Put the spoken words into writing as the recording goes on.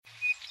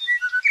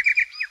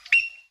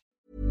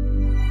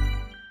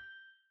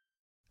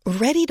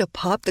Ready to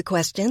pop the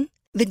question?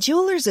 The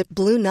jewelers at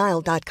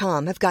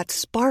BlueNile.com have got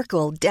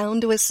sparkle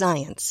down to a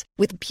science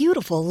with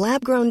beautiful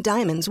lab-grown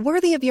diamonds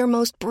worthy of your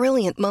most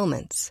brilliant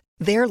moments.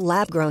 Their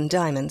lab-grown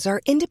diamonds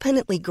are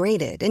independently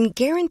graded and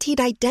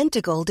guaranteed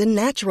identical to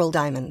natural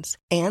diamonds,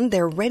 and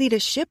they're ready to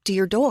ship to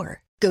your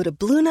door. Go to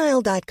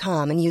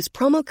BlueNile.com and use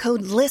promo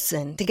code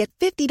LISTEN to get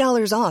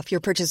 $50 off your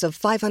purchase of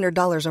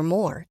 $500 or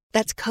more.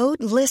 That's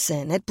code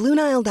LISTEN at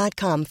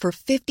BlueNile.com for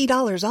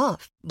 $50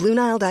 off.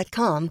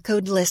 BlueNile.com,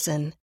 code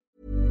LISTEN.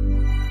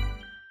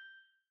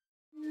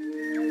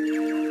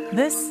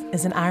 This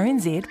is an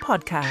RNZ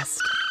podcast.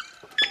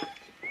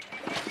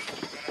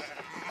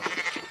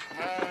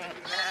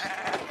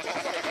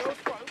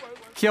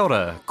 Kia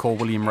ora, ko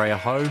William Ray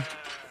aho.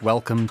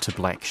 Welcome to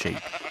Black Sheep.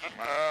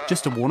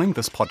 Just a warning,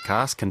 this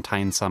podcast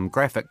contains some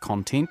graphic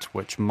content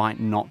which might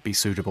not be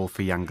suitable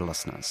for younger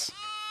listeners.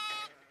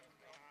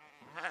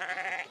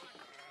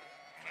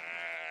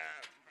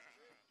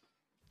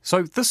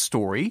 So this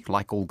story,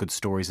 like all good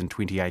stories in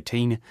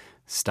 2018,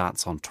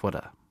 starts on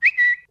Twitter.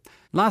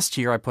 Last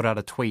year I put out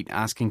a tweet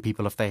asking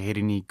people if they had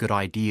any good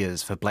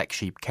ideas for Black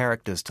Sheep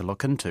characters to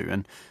look into,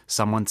 and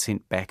someone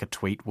sent back a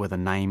tweet with a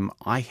name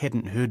I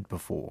hadn't heard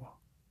before.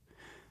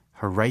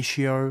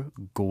 Horatio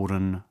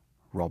Gordon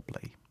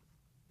Robley.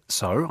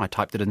 So I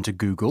typed it into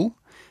Google,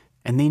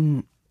 and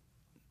then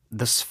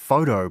this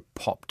photo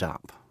popped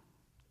up.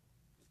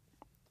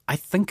 I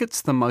think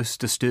it's the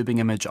most disturbing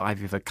image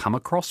I've ever come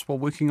across while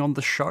working on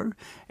the show,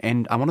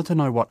 and I wanted to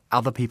know what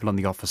other people in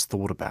the office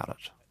thought about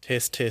it.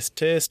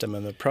 Test. I'm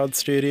in the prod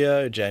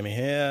studio. Jamie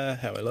here.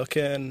 How we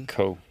looking?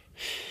 Cool.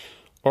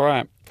 All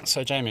right.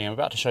 So, Jamie, I'm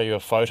about to show you a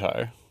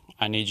photo.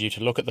 I need you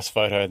to look at this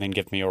photo and then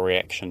give me your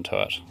reaction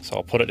to it. So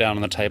I'll put it down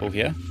on the table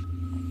here.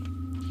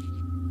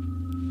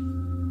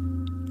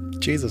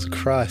 Jesus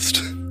Christ.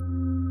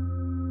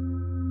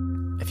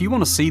 If you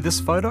want to see this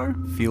photo,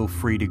 feel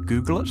free to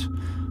Google it.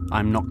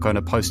 I'm not going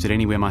to post it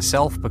anywhere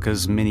myself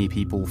because many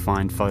people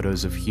find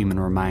photos of human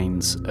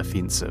remains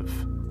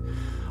offensive.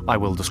 I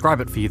will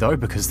describe it for you though,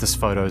 because this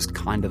photo is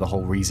kind of the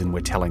whole reason we're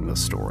telling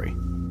this story.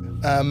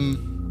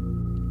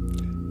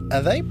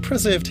 Are they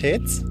preserved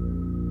heads?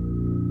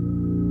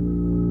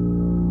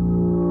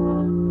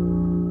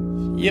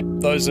 Yep,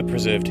 those are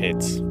preserved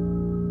heads.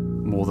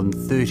 More than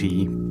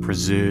 30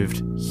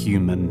 preserved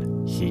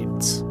human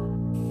heads.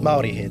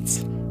 Māori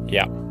heads?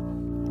 Yeah.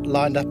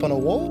 Lined up on a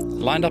wall?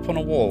 Lined up on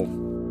a wall.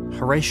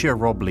 Horatio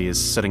Robley is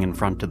sitting in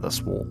front of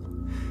this wall.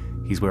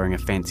 He's wearing a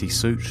fancy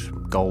suit,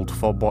 gold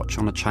fob watch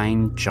on a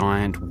chain,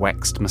 giant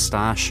waxed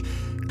moustache,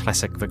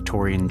 classic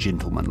Victorian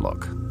gentleman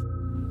look.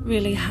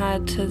 Really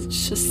hard to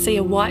just see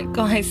a white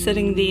guy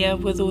sitting there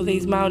with all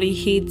these Māori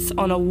heads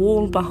on a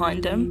wall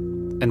behind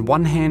him. In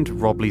one hand,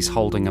 Robley's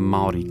holding a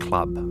Māori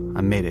club,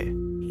 a mere.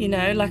 You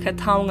know, like a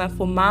taonga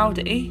for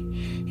Māori,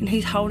 and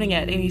he's holding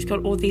it and he's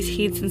got all these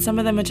heads and some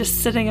of them are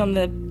just sitting on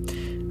the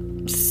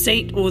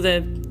seat or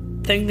the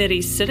thing that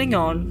he's sitting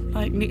on,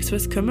 like next to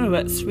his kumu.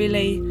 It's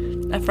really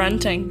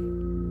affronting.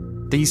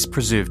 These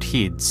preserved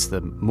heads,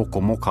 the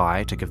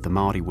mokomokai to give the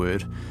Māori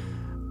word,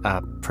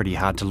 are pretty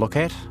hard to look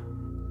at.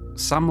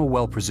 Some are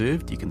well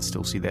preserved, you can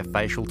still see their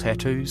facial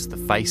tattoos, the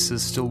face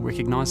is still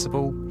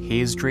recognisable,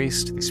 hair's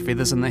dressed, there's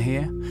feathers in the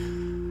hair.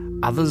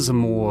 Others are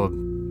more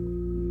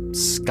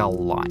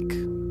skull-like,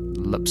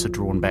 lips are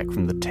drawn back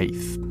from the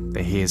teeth,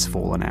 their hair's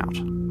fallen out.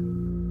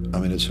 I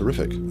mean, it's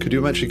horrific. Could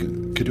you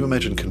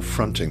imagine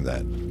confronting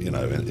that,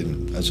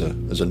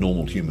 as a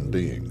normal human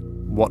being?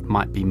 What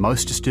might be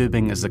most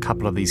disturbing is a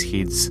couple of these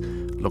heads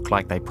look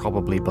like they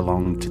probably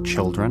belong to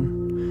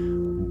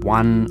children.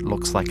 One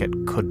looks like it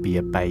could be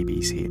a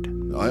baby's head.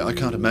 I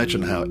can't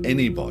imagine how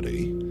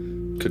anybody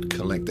could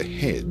collect the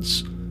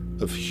heads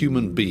of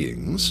human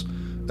beings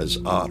as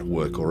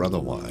artwork or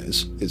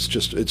otherwise.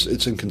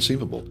 It's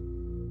inconceivable.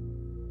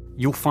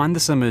 You'll find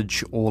this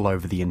image all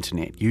over the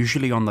internet,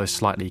 usually on those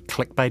slightly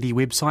clickbaity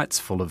websites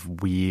full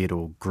of weird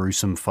or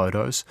gruesome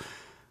photos.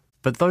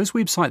 But those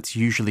websites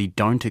usually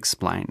don't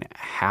explain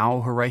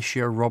how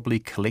Horatio Robley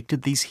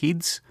collected these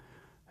heads,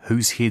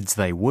 whose heads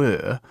they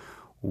were,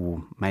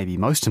 or maybe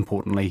most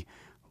importantly,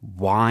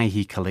 why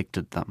he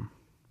collected them.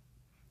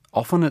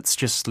 Often it's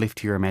just left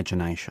to your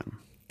imagination.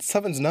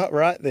 Something's not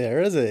right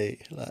there, is he?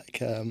 Like,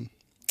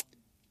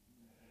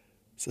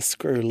 it's a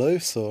screw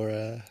loose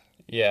or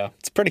Yeah.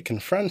 It's pretty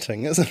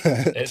confronting, isn't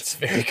it? It's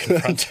very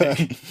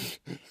confronting.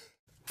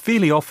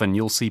 Fairly often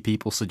you'll see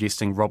people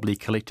suggesting Robley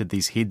collected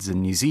these heads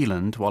in New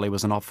Zealand while he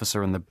was an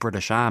officer in the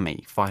British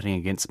Army fighting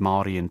against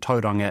Māori in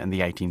Tauranga in the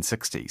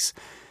 1860s.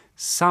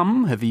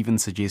 Some have even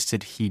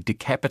suggested he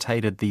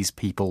decapitated these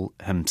people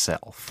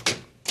himself.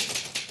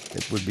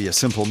 It would be a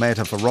simple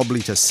matter for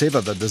Robley to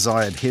sever the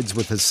desired heads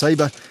with his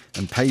sabre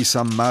and pay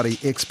some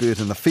Māori expert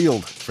in the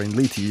field,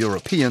 friendly to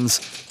Europeans,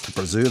 to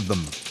preserve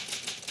them.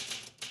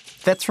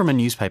 That's from a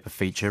newspaper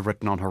feature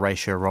written on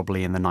Horatio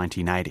Robley in the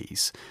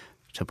 1980s.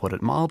 To put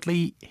it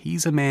mildly,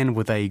 he's a man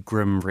with a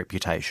grim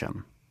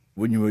reputation.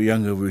 When you were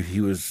younger, he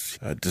was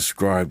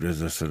described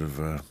as a sort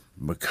of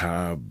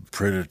macabre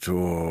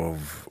predator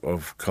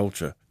of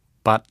culture.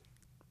 But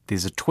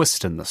there's a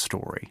twist in the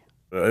story.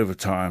 Over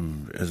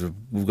time, as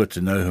we've got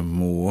to know him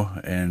more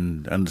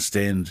and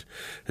understand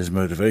his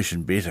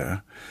motivation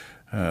better,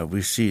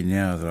 we see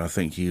now that I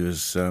think he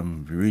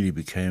really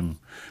became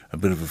a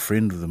bit of a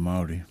friend of the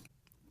Māori.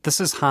 This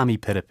is Hami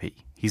Piripi.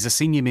 He's a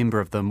senior member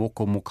of the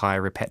Moko Mokai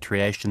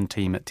repatriation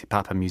team at Te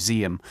Papa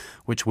Museum,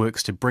 which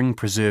works to bring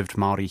preserved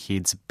Māori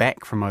heads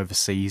back from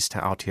overseas to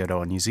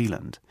Aotearoa, New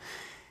Zealand.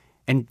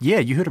 And yeah,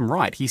 you heard him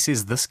right. He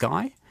says this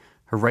guy,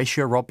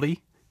 Horatio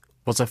Robley,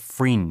 was a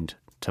friend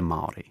to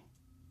Māori.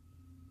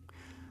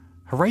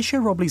 Horatio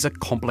Robley's a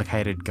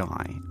complicated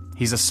guy.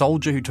 He's a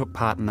soldier who took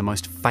part in the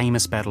most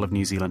famous battle of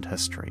New Zealand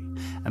history,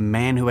 a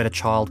man who had a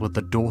child with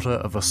the daughter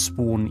of a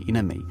sworn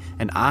enemy,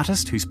 an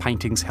artist whose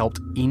paintings helped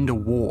end a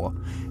war,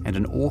 and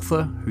an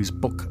author whose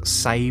book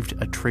saved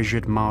a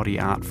treasured Māori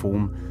art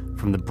form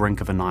from the brink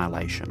of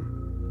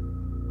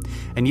annihilation.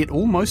 And yet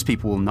all most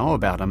people will know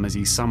about him as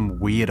he's some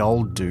weird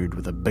old dude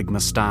with a big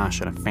moustache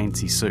and a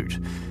fancy suit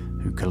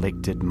who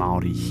collected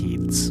Māori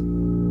heads.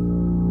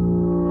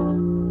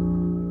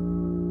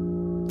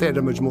 That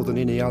image, more than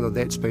any other,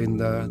 that's been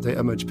the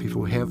image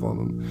people have of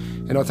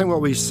him. And I think what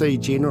we see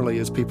generally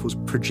is people's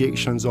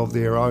projections of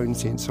their own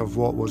sense of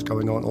what was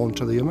going on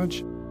onto the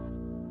image.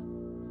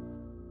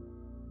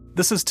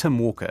 This is Tim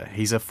Walker.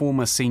 He's a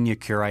former senior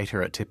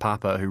curator at Te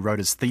Papa who wrote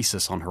his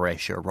thesis on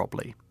Horatio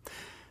Robley.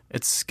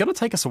 It's going to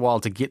take us a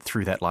while to get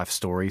through that life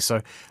story,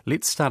 so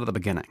let's start at the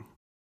beginning.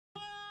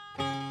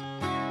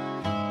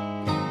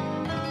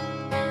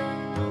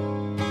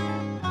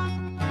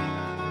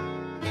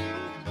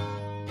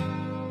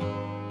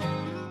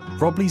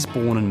 Robley's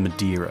born in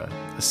Madeira,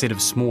 a set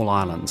of small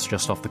islands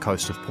just off the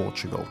coast of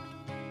Portugal.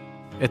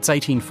 It's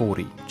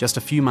 1840, just a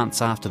few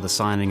months after the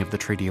signing of the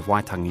Treaty of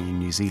Waitangi in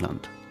New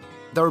Zealand.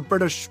 There were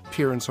British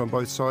parents on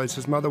both sides.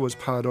 His mother was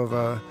part of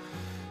a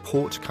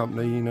port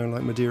company,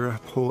 like Madeira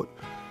Port,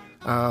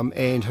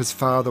 and his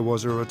father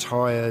was a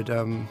retired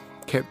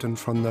captain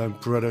from the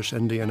British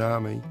Indian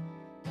Army.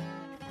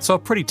 So a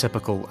pretty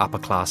typical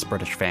upper-class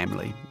British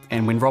family.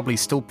 And when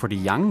Robley's still pretty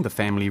young, the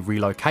family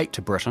relocate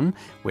to Britain,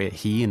 where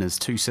he and his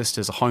two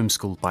sisters are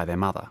homeschooled by their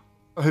mother.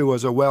 Who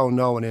was a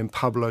well-known and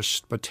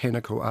published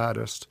botanical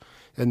artist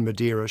in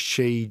Madeira.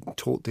 She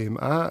taught them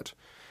art.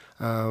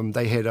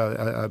 They had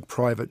a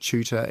private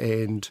tutor,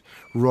 and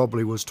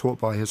Robley was taught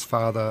by his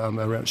father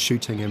around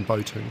shooting and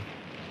boating.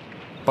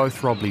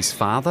 Both Robley's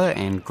father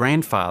and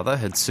grandfather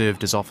had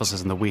served as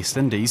officers in the West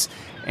Indies,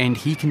 and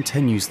he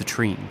continues the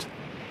trend.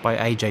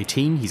 By age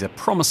 18, he's a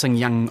promising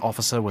young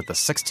officer with the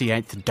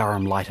 68th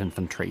Durham Light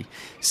Infantry,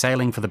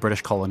 sailing for the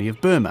British colony of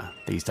Burma,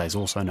 these days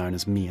also known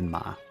as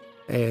Myanmar.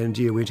 And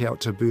went out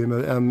to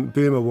Burma.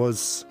 Burma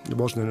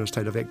wasn't in a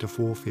state of active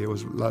warfare, it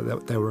was like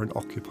they were an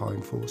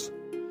occupying force.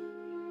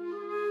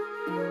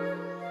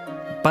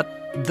 But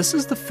this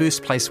is the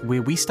first place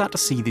where we start to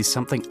see there's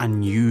something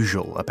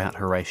unusual about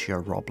Horatio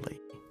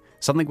Robley.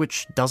 Something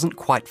which doesn't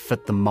quite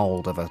fit the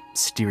mould of a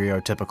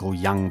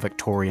stereotypical young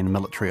Victorian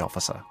military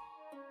officer.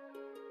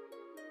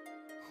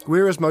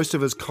 Whereas most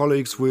of his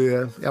colleagues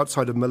were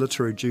outside of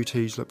military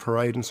duties, like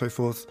parade and so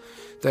forth,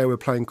 they were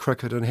playing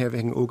cricket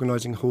and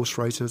organising horse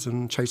races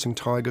and chasing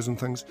tigers and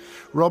things.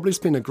 Robley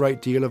spent a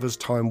great deal of his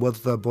time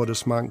with the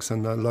Buddhist monks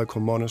in the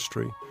local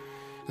monastery,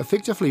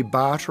 effectively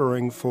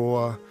bartering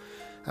for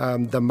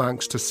the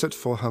monks to sit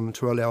for him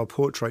to allow a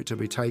portrait to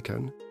be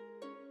taken.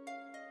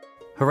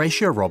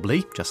 Horatio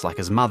Robley, just like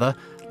his mother,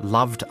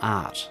 loved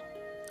art.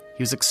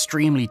 He was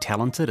extremely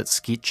talented at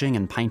sketching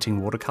and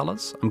painting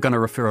watercolours. I'm going to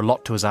refer a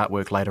lot to his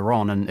artwork later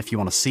on, and if you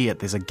want to see it,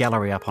 there's a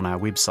gallery up on our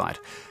website.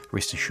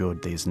 Rest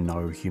assured there's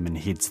no human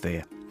heads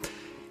there.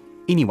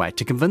 Anyway,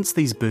 to convince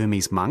these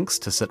Burmese monks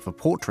to sit for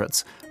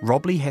portraits,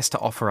 Robley has to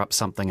offer up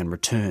something in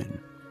return.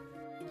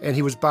 And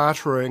he was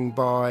bartering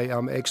by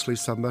actually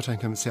submitting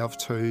himself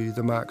to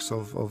the marks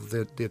of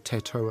their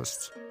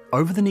tattooists.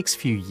 Over the next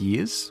few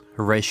years,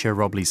 Horatio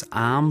Robley's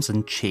arms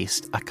and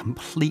chest are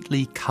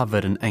completely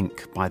covered in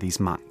ink by these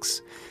monks.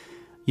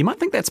 You might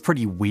think that's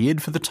pretty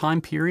weird for the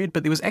time period,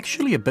 but there was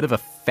actually a bit of a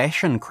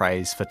fashion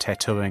craze for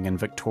tattooing in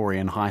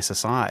Victorian high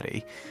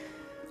society.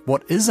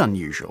 What is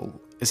unusual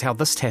is how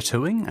this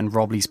tattooing and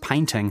Robley's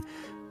painting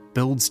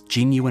builds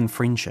genuine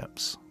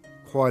friendships.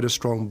 Quite a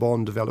strong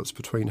bond develops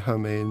between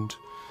him and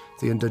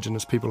the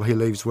indigenous people. He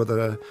leaves with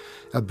a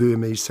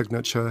Burmese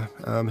signature,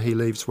 he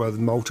leaves with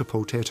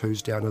multiple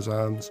tattoos down his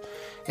arms,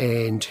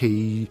 and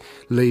he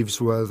leaves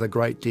with a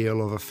great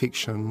deal of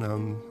affection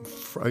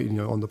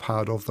on the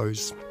part of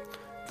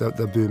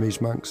the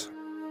Burmese monks.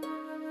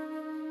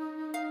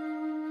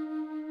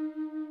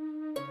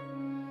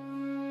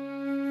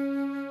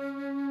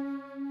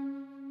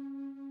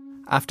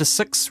 After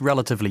 6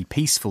 relatively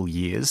peaceful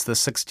years, the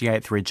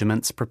 68th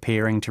Regiment's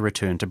preparing to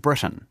return to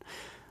Britain.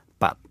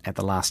 But at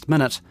the last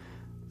minute,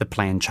 the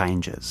plan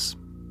changes.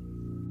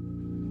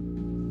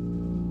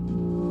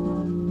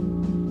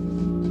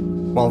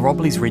 While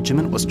Robley's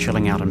regiment was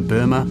chilling out in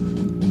Burma,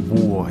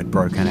 war had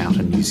broken out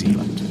in New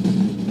Zealand.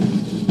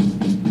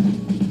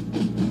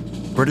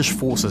 British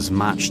forces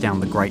marched down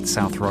the Great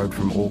South Road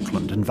from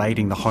Auckland,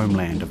 invading the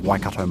homeland of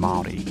Waikato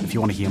Māori. If you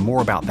want to hear more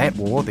about that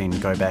war, then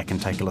go back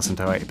and take a listen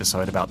to our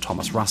episode about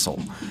Thomas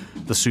Russell.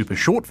 The super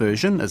short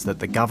version is that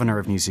the Governor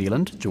of New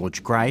Zealand,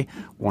 George Grey,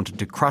 wanted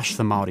to crush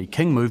the Māori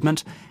King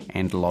movement,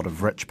 and a lot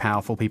of rich,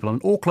 powerful people in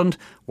Auckland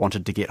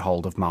wanted to get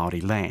hold of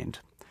Māori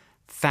land.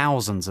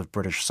 Thousands of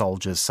British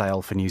soldiers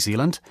sail for New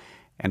Zealand,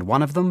 and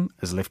one of them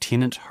is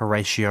Lieutenant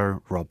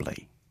Horatio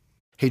Robley.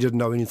 He didn't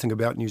know anything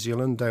about New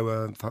Zealand. They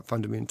were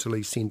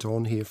fundamentally sent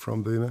on here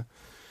from Burma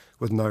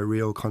with no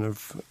real kind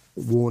of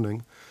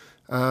warning.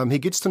 He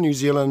gets to New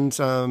Zealand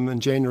in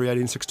January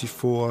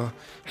 1864.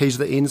 He's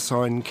the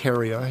ensign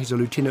carrier. He's a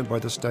lieutenant by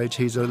this stage.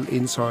 He's an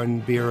ensign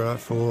bearer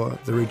for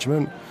the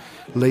regiment,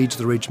 leads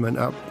the regiment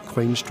up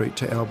Queen Street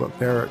to Albert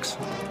Barracks.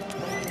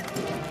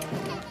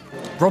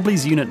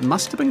 Robley's unit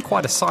must have been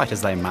quite a sight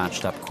as they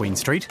marched up Queen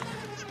Street.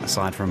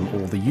 Aside from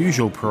all the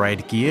usual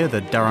parade gear,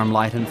 the Durham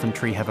Light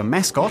Infantry have a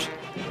mascot,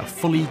 a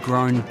fully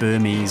grown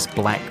Burmese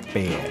black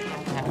bear.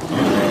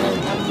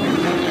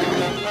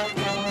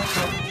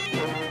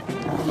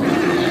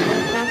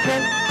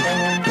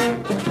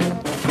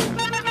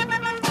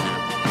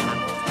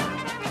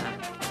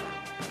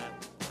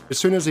 As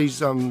soon as they've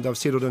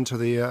settled into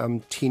their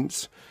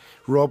tents,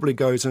 Robley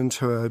goes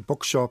into a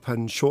bookshop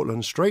in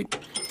Shortland Street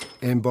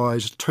and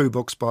buys 2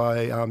 books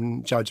by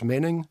Judge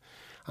Manning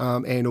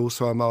and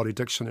also a Māori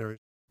dictionary.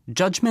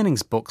 Judge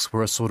Manning's books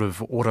were a sort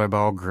of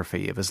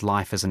autobiography of his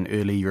life as an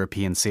early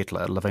European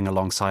settler, living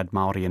alongside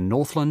Māori in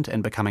Northland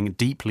and becoming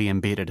deeply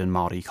embedded in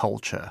Māori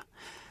culture.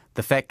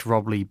 The fact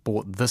Robley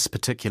bought this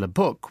particular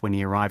book when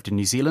he arrived in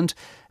New Zealand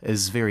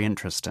is very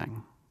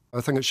interesting.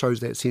 I think it shows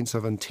that sense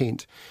of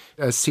intent,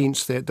 a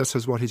sense that this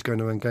is what he's going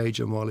to engage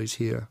in while he's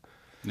here.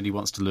 And he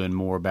wants to learn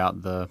more about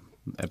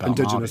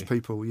Indigenous Māori.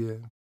 people, yeah.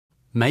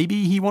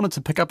 Maybe he wanted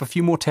to pick up a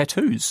few more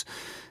tattoos.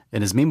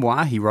 In his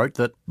memoir, he wrote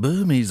that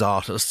Burmese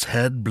artists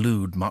had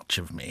blued much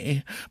of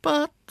me,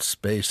 but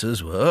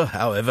spaces were,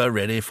 however,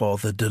 ready for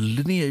the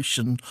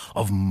delineation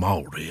of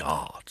Maori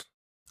art.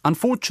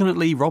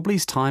 Unfortunately,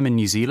 Robley's time in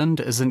New Zealand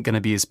isn't going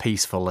to be as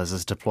peaceful as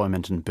his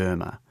deployment in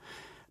Burma.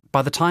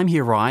 By the time he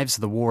arrives,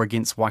 the war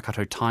against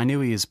Waikato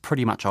Tainui is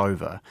pretty much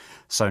over,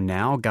 so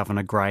now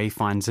Governor Grey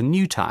finds a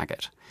new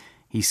target.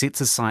 He sets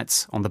his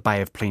sights on the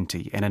Bay of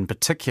Plenty, and in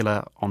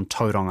particular on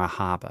Tauranga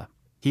Harbour.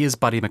 Here's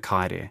Buddy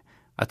Makaere,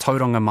 a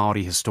Tauranga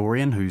Māori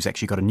historian who's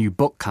actually got a new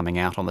book coming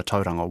out on the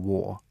Tauranga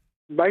War.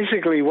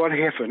 Basically what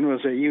happened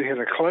was that you had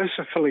a close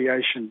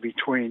affiliation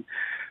between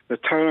the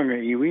Tauranga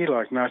iwi,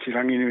 like Ngāti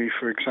Ranginui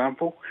for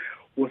example,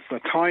 with the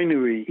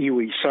Tainui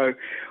iwi. So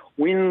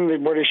when the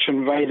British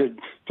invaded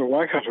the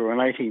Waikato in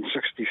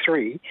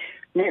 1863,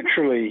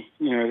 naturally,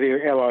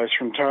 their allies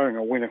from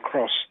Tauranga went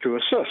across to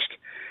assist.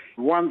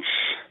 Once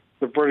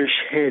the British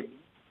had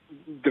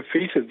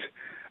defeated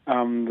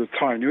the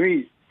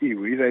Tainui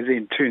iwi, they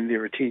then turned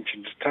their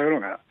attention to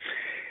Tauranga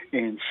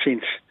and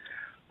sent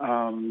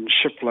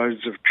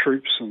shiploads of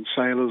troops and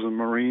sailors and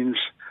marines.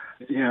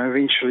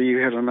 Eventually you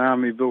had an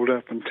army built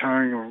up in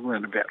Tauranga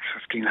around about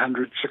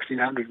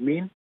 1,600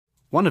 men.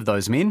 One of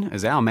those men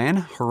is our man,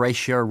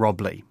 Horatio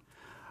Robley.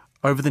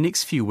 Over the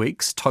next few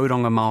weeks,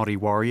 Tauranga Māori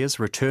warriors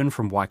return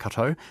from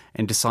Waikato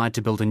and decide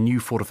to build a new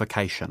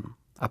fortification,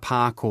 a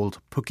pa called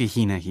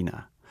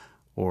Pukehinahina,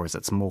 or as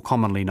it's more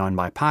commonly known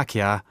by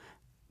Pākehā,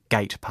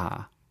 Gate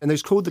Pa. And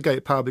it's called the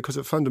Gate Pa because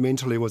it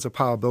fundamentally was a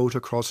pa built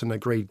across an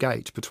agreed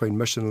gate between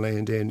mission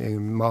land and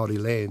Māori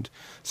land.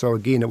 So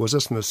again, it was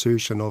just an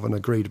assertion of an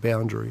agreed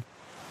boundary.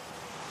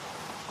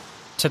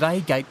 Today,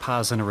 Gate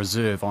Pa's in a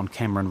reserve on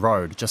Cameron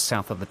Road, just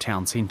south of the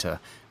town centre.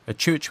 A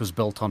church was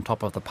built on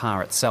top of the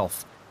pa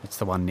itself. It's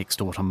the one next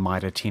door to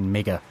Mitre 10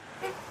 Mega.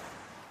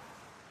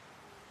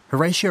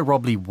 Horatio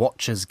Robley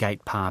watches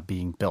Gate Pa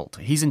being built.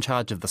 He's in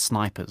charge of the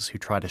snipers who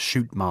try to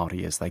shoot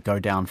Māori as they go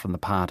down from the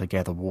pa to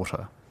gather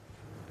water.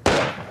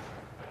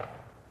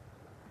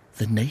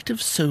 The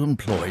natives so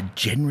employed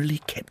generally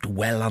kept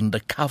well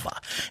under cover,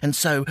 and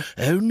so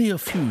only a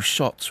few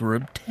shots were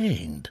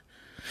obtained.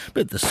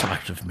 But the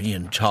sight of me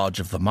in charge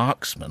of the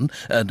marksmen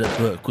and at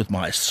work with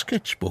my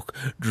sketchbook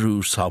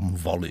drew some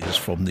volleys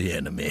from the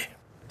enemy.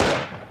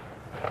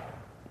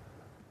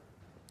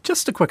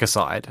 Just a quick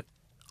aside,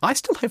 I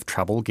still have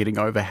trouble getting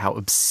over how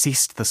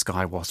obsessed this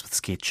guy was with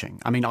sketching.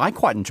 I mean, I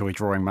quite enjoy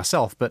drawing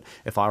myself, but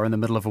if I were in the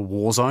middle of a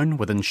war zone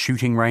within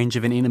shooting range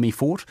of an enemy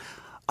fort,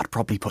 I'd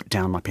probably put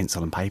down my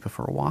pencil and paper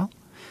for a while.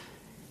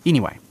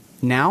 Anyway,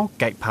 now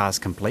Gate Pa's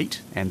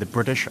complete and the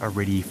British are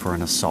ready for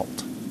an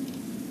assault.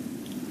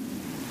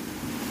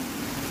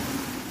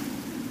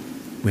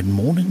 When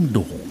morning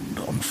dawned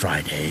on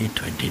Friday,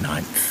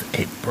 29th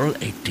April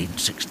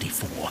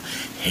 1864,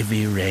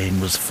 heavy rain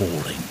was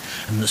falling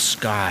and the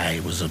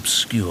sky was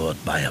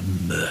obscured by a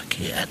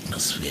murky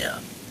atmosphere.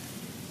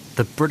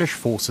 The British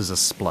forces are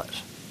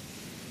split.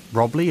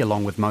 Robley,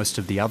 along with most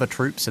of the other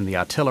troops and the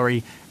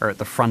artillery, are at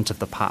the front of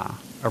the pa.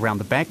 Around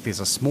the back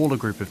there's a smaller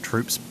group of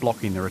troops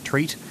blocking the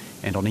retreat,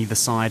 and on either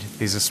side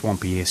there's a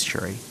swampy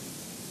estuary.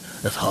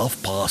 At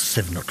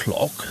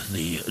 7:30,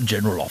 the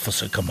general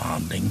officer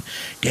commanding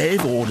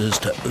gave orders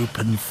to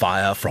open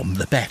fire from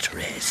the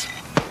batteries.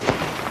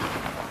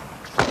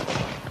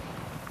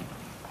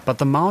 But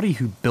the Māori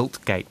who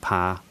built Gate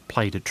Pa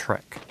played a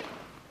trick.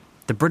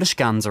 The British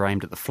guns are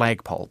aimed at the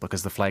flagpole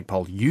because the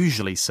flagpole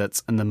usually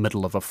sits in the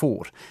middle of a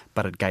fort,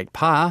 but at Gate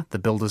Pa, the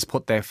builders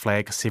put their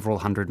flag several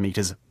hundred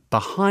metres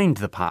behind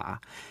the pa.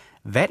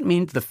 That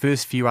meant the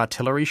first few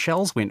artillery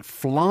shells went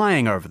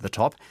flying over the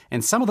top,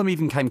 and some of them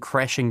even came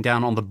crashing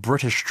down on the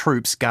British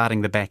troops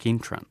guarding the back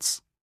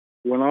entrance.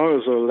 When I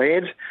was a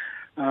lad,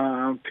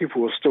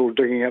 people were still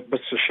digging up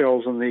bits of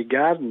shells in their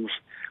gardens,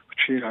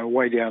 which,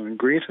 way down in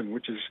Greaton,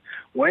 which is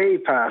way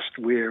past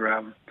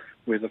where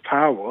the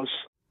pa was.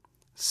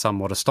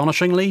 Somewhat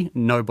astonishingly,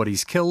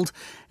 nobody's killed,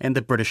 and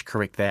the British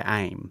correct their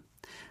aim.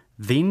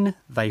 Then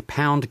they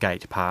pound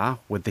Gate Pa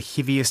with the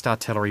heaviest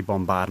artillery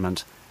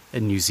bombardment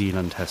in New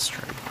Zealand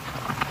history.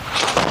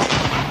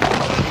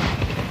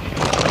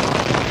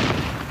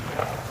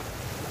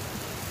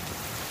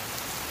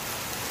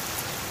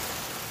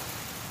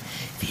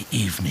 The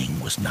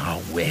evening was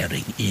now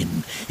wearing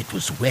in. It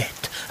was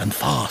wet and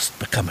fast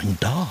becoming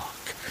dark.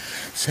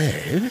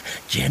 So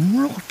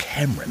General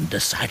Cameron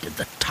decided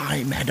the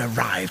time had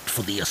arrived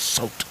for the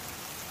assault.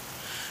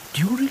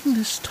 During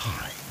this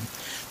time,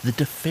 the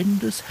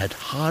defenders had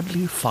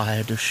hardly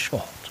fired a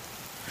shot,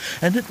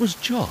 and it was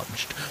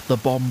judged the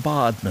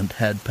bombardment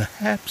had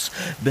perhaps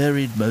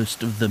buried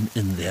most of them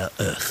in their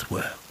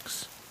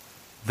earthworks.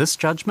 This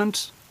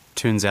judgment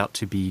turns out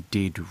to be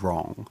dead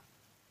wrong.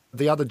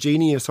 The other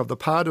genius of the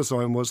Pa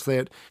design was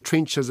that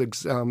trenches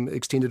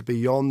extended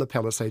beyond the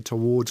palisade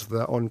towards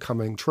the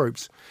oncoming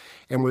troops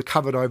and were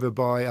covered over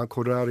by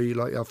korari,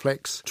 like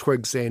flax,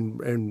 twigs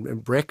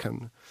and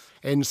bracken.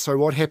 And so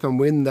what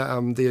happened when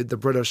the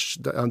British,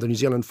 the New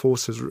Zealand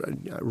forces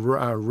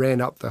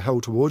ran up the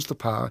hill towards the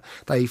Pa,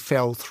 they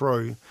fell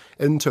through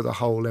into the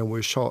hole and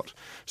were shot.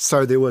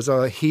 So there was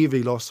a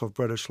heavy loss of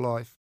British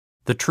life.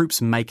 The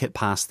troops make it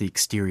past the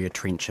exterior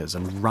trenches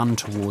and run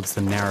towards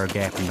the narrow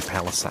gap in the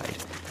palisade.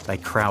 They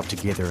crowd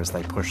together as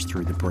they push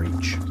through the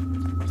breach.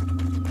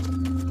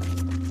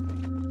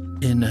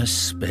 Inner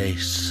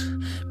space,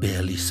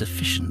 barely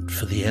sufficient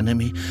for the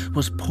enemy,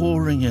 was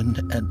pouring in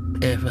an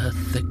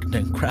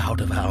ever-thickening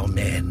crowd of our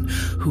men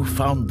who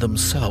found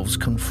themselves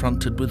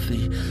confronted with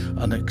the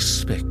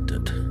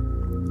unexpected.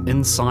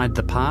 Inside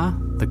the Pa,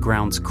 the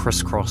ground's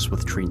crisscross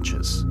with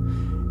trenches,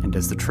 and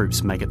as the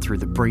troops make it through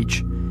the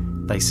breach,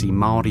 they see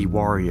Māori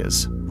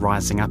warriors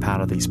rising up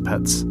out of these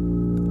pits,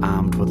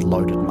 armed with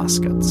loaded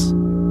muskets.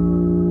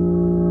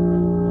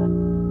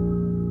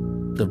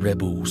 The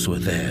rebels were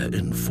there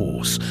in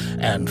force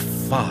and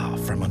far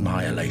from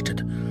annihilated,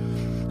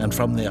 and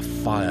from their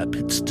fire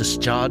pits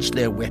discharged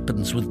their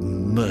weapons with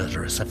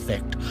murderous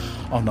effect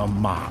on a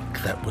mark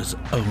that was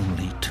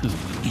only too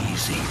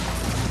easy.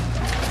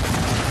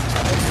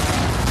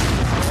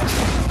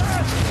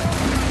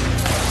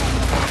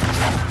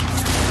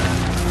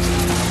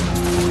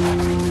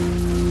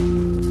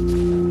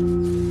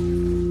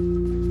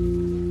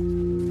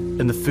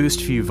 In the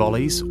first few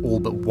volleys,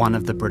 all but one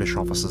of the British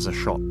officers are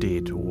shot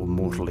dead or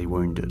mortally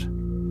wounded.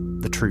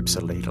 The troops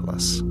are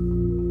leaderless.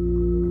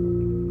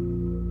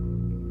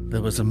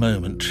 There was a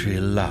momentary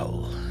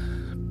lull,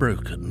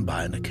 broken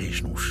by an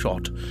occasional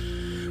shot,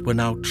 when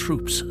our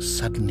troops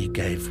suddenly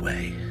gave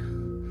way.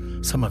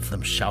 Some of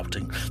them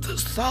shouting,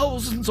 "There's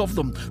thousands of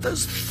them!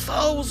 There's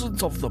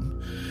thousands of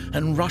them!"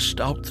 and rushed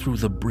out through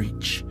the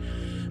breach,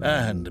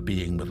 and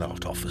being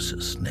without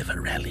officers, never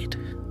rallied.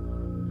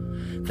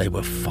 They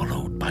were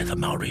followed by the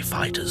Maori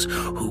fighters,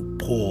 who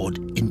poured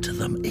into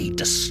them a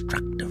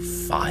destructive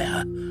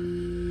fire.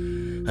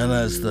 And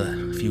as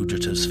the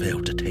fugitives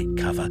failed to take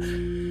cover,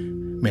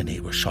 many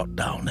were shot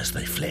down as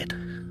they fled.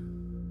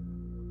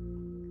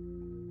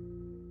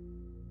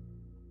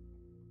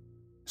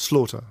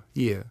 Slaughter,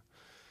 yeah.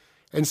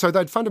 And so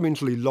they'd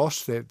fundamentally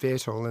lost that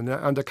battle, and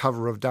under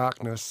cover of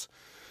darkness,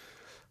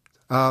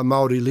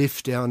 Māori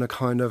left down a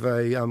kind of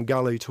a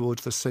gully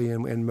towards the sea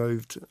and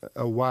moved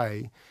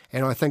away.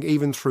 And I think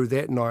even through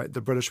that night,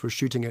 the British were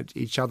shooting at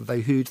each other.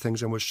 They heard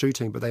things and were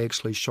shooting, but they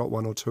actually shot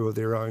one or two of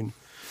their own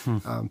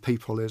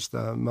people as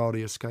the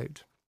Māori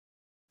escaped.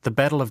 The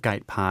Battle of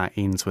Gate Pa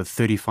ends with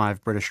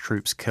 35 British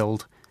troops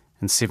killed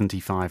and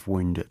 75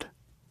 wounded.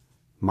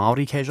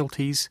 Māori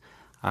casualties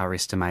are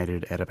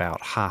estimated at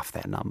about half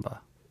that number.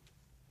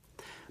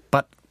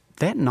 But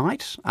that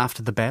night,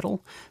 after the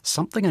battle,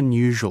 something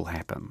unusual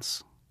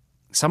happens.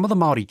 Some of the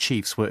Māori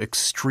chiefs were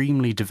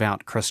extremely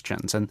devout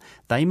Christians, and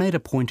they made a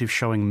point of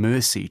showing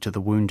mercy to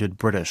the wounded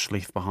British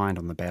left behind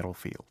on the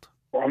battlefield.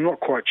 Well, I'm not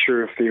quite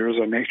sure if there is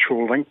a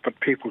natural link, but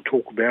people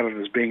talk about it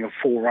as being a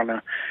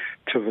forerunner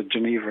to the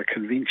Geneva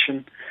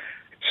Convention.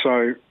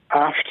 So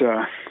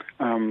after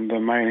the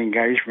main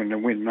engagement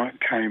and when night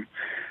came,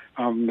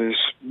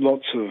 there's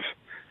lots of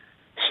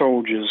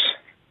soldiers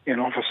and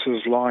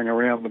officers lying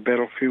around the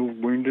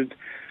battlefield wounded,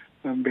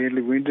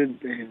 badly wounded,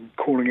 and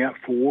calling out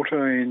for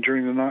water, and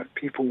during the night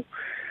people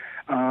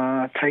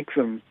take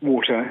them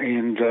water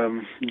and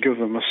give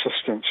them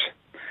assistance.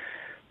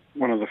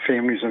 one of the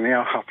families in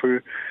our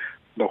hapu,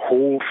 the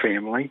Hall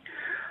family.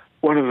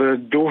 One of the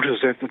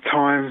daughters at the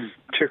time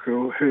took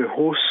her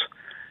horse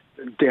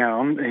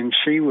down, and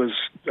she was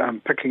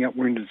picking up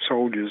wounded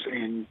soldiers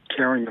and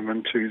carrying them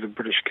into the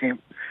British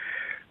camp,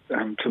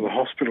 to the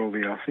hospital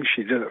there. I think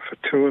she did it for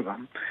 2 of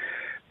them.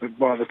 But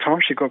by the time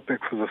she got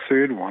back for the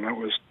 3rd one, it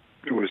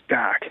was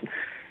dark.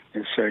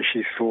 And so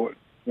she thought,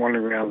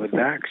 wandering around the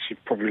dark, she's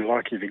probably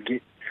likely to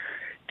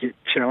get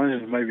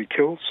challenged and maybe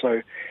killed.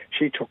 So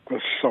she took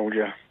this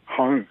soldier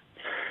home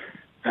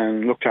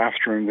and looked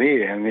after him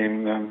there. And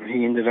then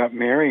he ended up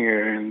marrying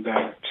her. And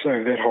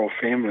so that whole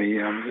family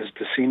is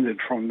descended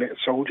from that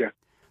soldier.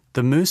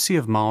 The mercy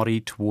of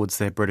Māori towards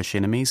their British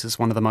enemies is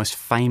one of the most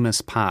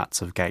famous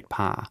parts of Gate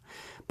Pā.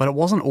 But it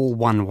wasn't all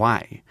one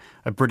way.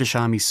 A British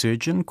Army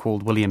surgeon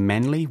called William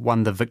Manley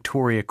won the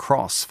Victoria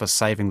Cross for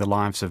saving the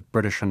lives of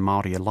British and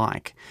Māori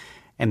alike.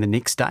 And the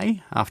next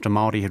day, after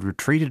Māori had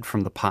retreated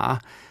from the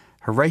Pā,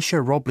 Horatio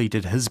Robley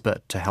did his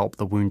bit to help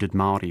the wounded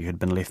Māori who had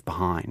been left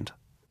behind.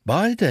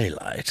 By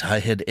daylight, I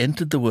had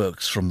entered the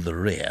works from the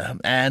rear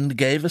and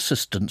gave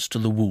assistance to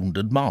the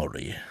wounded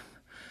Māori.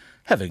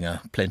 Having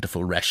a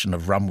plentiful ration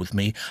of rum with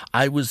me,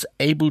 I was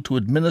able to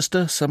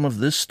administer some of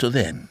this to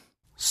them.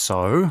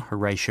 So,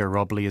 Horatio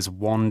Robley is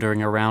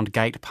wandering around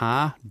Gate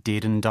Pā,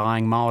 dead and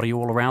dying Māori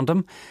all around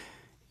him.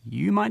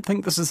 You might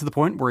think this is the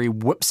point where he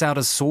whips out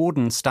his sword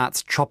and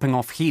starts chopping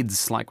off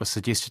heads, like was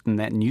suggested in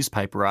that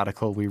newspaper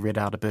article we read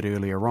out a bit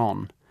earlier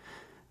on.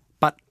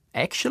 But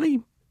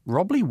actually,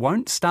 Robley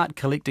won't start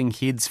collecting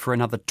heads for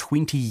another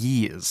 20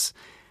 years.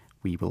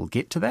 We will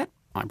get to that,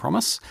 I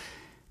promise.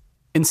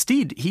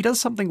 Instead, he does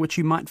something which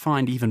you might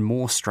find even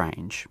more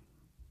strange.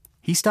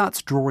 He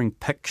starts drawing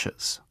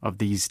pictures of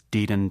these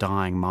dead and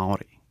dying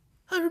Māori.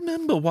 I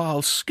remember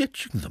while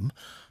sketching them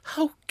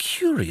how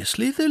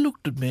curiously they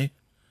looked at me,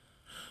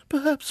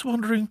 perhaps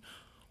wondering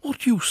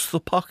what use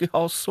the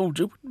Pākehā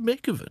soldier would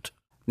make of it.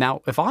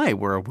 Now, if I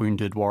were a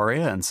wounded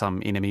warrior and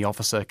some enemy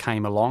officer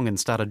came along and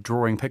started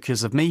drawing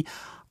pictures of me,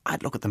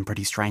 I'd look at them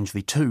pretty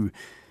strangely too.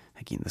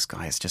 Again, this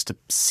guy is just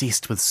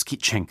obsessed with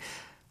sketching.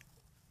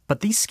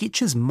 But these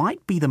sketches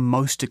might be the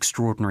most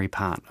extraordinary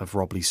part of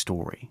Robley's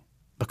story,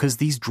 because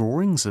these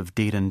drawings of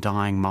dead and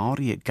dying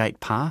Māori at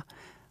Gate Pā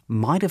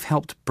might have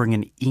helped bring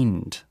an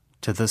end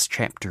to this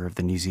chapter of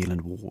the New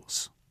Zealand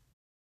Wars.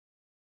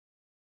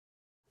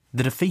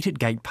 The defeat at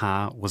Gate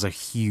Pā was a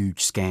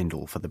huge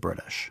scandal for the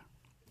British.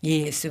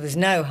 Yes, there was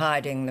no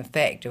hiding the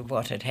fact of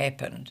what had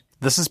happened.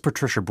 This is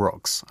Patricia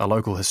Brooks, a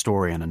local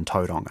historian in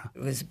Tauranga.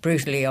 It was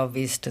brutally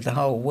obvious to the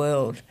whole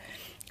world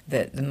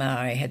that the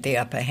Māori had the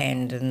upper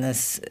hand in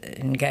this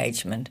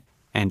engagement.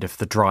 And if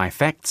the dry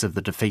facts of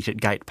the defeat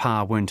at Gate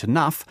Pā weren't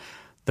enough,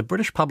 the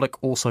British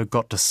public also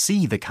got to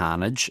see the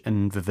carnage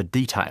in vivid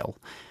detail.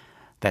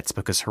 That's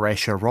because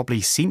Horatio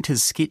Robley sent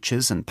his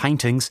sketches and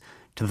paintings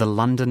to the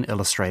London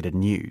Illustrated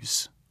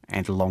News.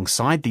 And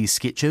alongside these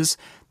sketches,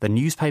 the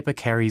newspaper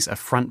carries a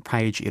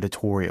front-page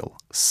editorial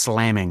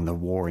slamming the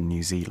war in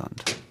New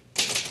Zealand.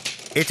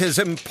 It is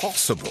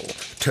impossible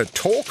to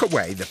talk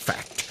away the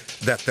fact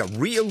that the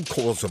real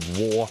cause of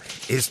war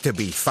is to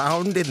be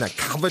found in the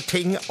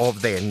coveting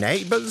of their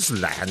neighbours'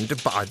 land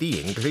by the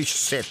English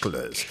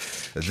settlers.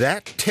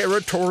 That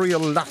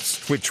territorial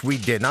lust which we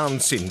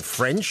denounce in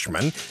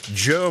Frenchmen,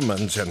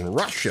 Germans and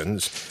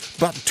Russians,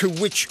 but to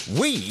which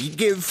we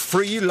give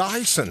free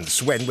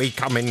licence when we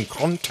come in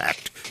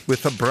contact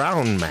with a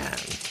brown man.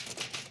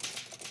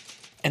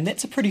 And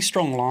that's a pretty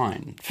strong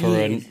line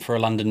for a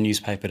London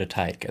newspaper to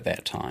take at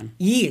that time.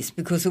 Yes,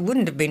 because it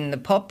wouldn't have been the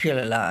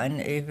popular line.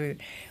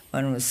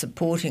 Everyone was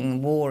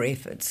supporting war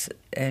efforts,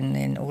 and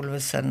then all of a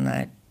sudden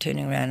they're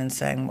turning around and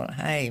saying, well,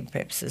 hey,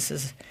 perhaps this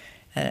is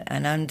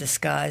an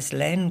undisguised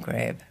land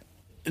grab.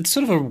 It's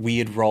sort of a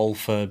weird role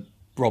for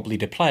Robley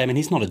to play. I mean,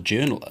 he's not a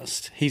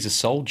journalist. He's a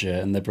soldier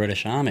in the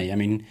British Army. I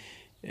mean,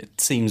 it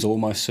seems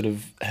almost sort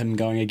of him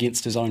going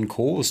against his own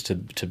cause to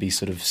be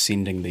sort of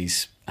sending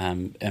these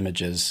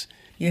images.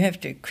 You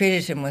have to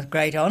credit him with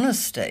great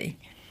honesty.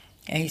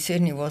 He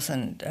certainly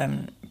wasn't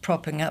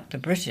propping up the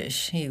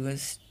British. He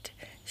was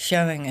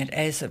showing it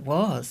as it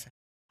was.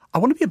 I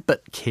want to be a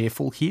bit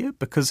careful here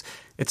because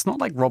it's not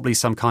like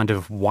Robley's some kind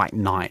of white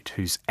knight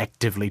who's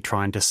actively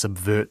trying to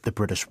subvert the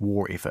British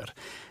war effort.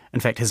 In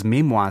fact, his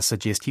memoirs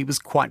suggest he was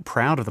quite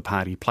proud of the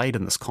part he played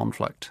in this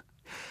conflict.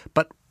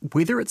 But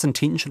whether it's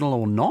intentional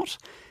or not,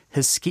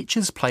 his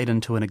sketches played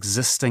into an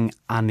existing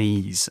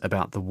unease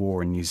about the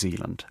war in New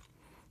Zealand.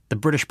 The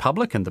British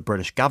public and the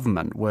British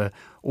government were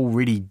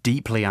already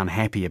deeply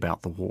unhappy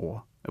about the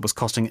war. It was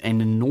costing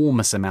an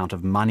enormous amount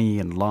of money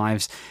and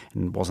lives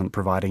and wasn't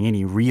providing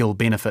any real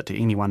benefit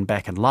to anyone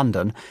back in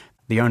London.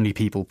 The only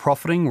people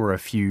profiting were a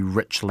few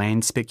rich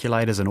land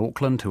speculators in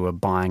Auckland who were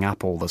buying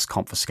up all this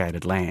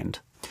confiscated land.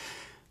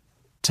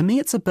 To me,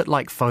 it's a bit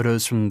like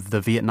photos from the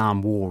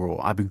Vietnam War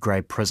or Abu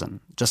Ghraib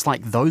prison. Just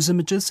like those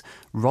images,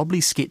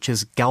 Robley's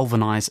sketches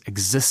galvanise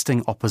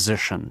existing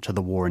opposition to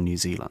the war in New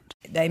Zealand.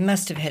 They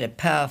must have had a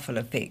powerful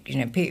effect. You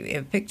know,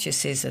 a picture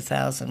says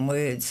 1,000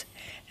 words,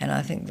 and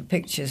I think the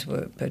pictures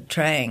were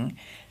portraying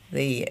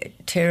the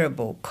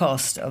terrible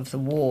cost of the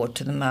war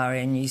to the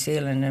Maori in New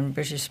Zealand, and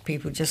British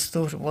people just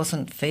thought it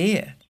wasn't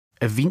fair.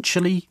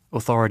 Eventually,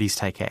 authorities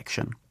take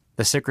action.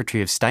 The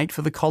Secretary of State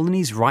for the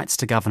colonies writes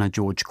to Governor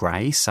George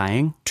Grey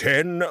saying,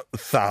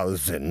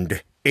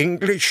 10,000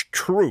 English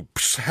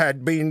troops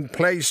had been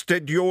placed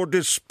at your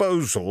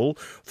disposal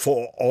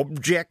for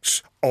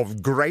objects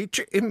of great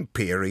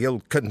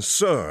imperial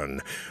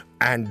concern,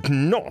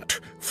 and not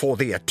for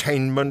the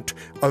attainment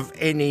of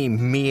any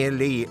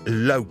merely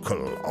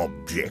local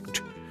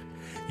object.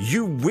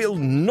 You will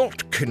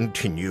not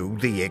continue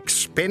the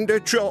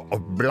expenditure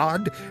of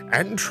blood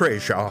and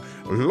treasure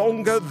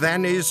longer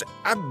than is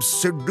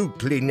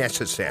absolutely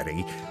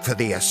necessary for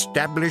the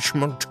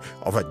establishment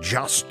of a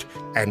just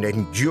and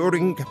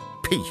enduring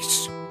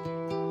peace.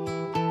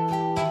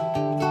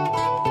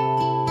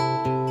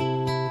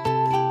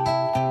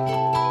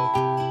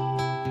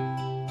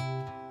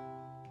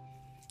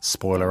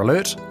 Spoiler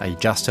alert, a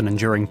just and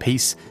enduring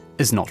peace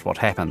is not what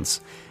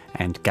happens.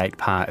 And Gate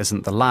Pa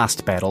isn't the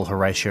last battle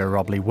Horatio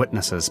Robley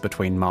witnesses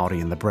between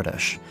Māori and the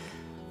British.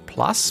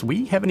 Plus,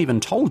 we haven't even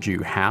told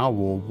you how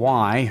or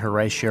why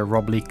Horatio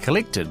Robley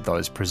collected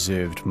those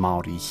preserved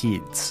Māori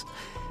heads.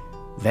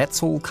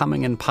 That's all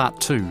coming in part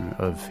 2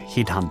 of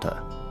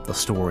Headhunter, the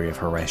story of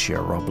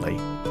Horatio Robley.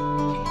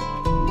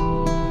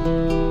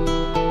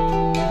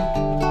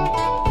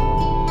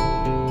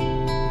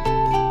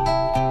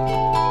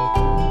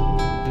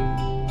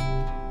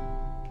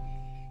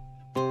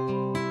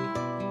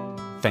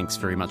 Thanks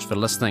very much for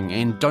listening,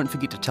 and don't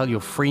forget to tell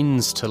your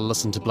friends to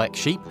listen to Black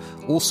Sheep.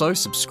 Also,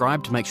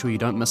 subscribe to make sure you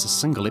don't miss a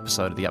single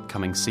episode of the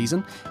upcoming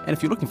season. And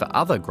if you're looking for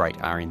other great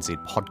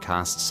RNZ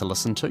podcasts to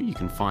listen to, you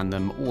can find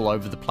them all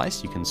over the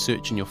place. You can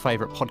search in your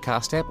favourite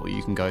podcast app, or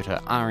you can go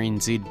to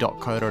rnz.co.nz,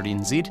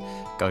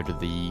 go to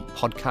the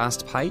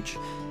podcast page,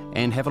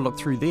 and have a look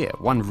through there.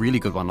 One really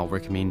good one I'll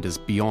recommend is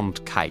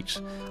Beyond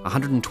Kate.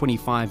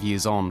 125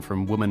 years on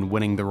from women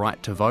winning the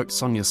right to vote,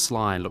 Sonia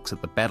Sly looks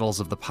at the battles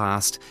of the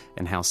past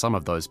and how some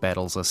of those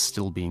battles are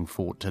still being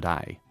fought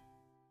today.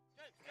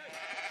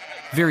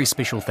 Very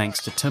special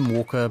thanks to Tim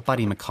Walker,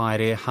 Buddy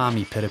Makaere,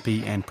 Hami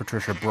Piripi and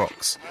Patricia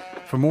Brooks.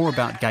 For more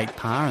about Gate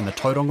Pa and the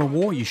Tauranga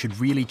War, you should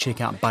really check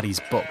out Buddy's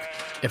book.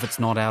 If it's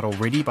not out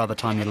already by the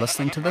time you're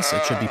listening to this,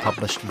 it should be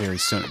published very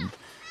soon.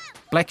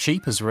 Black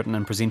Sheep is written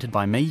and presented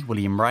by me,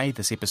 William Ray.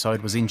 This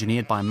episode was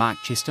engineered by Mark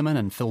Chesterman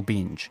and Phil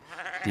Benge.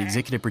 The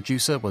executive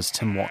producer was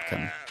Tim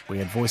Watkin. We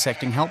had voice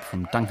acting help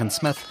from Duncan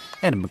Smith,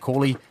 Adam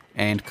McCauley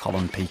and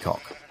Colin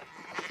Peacock.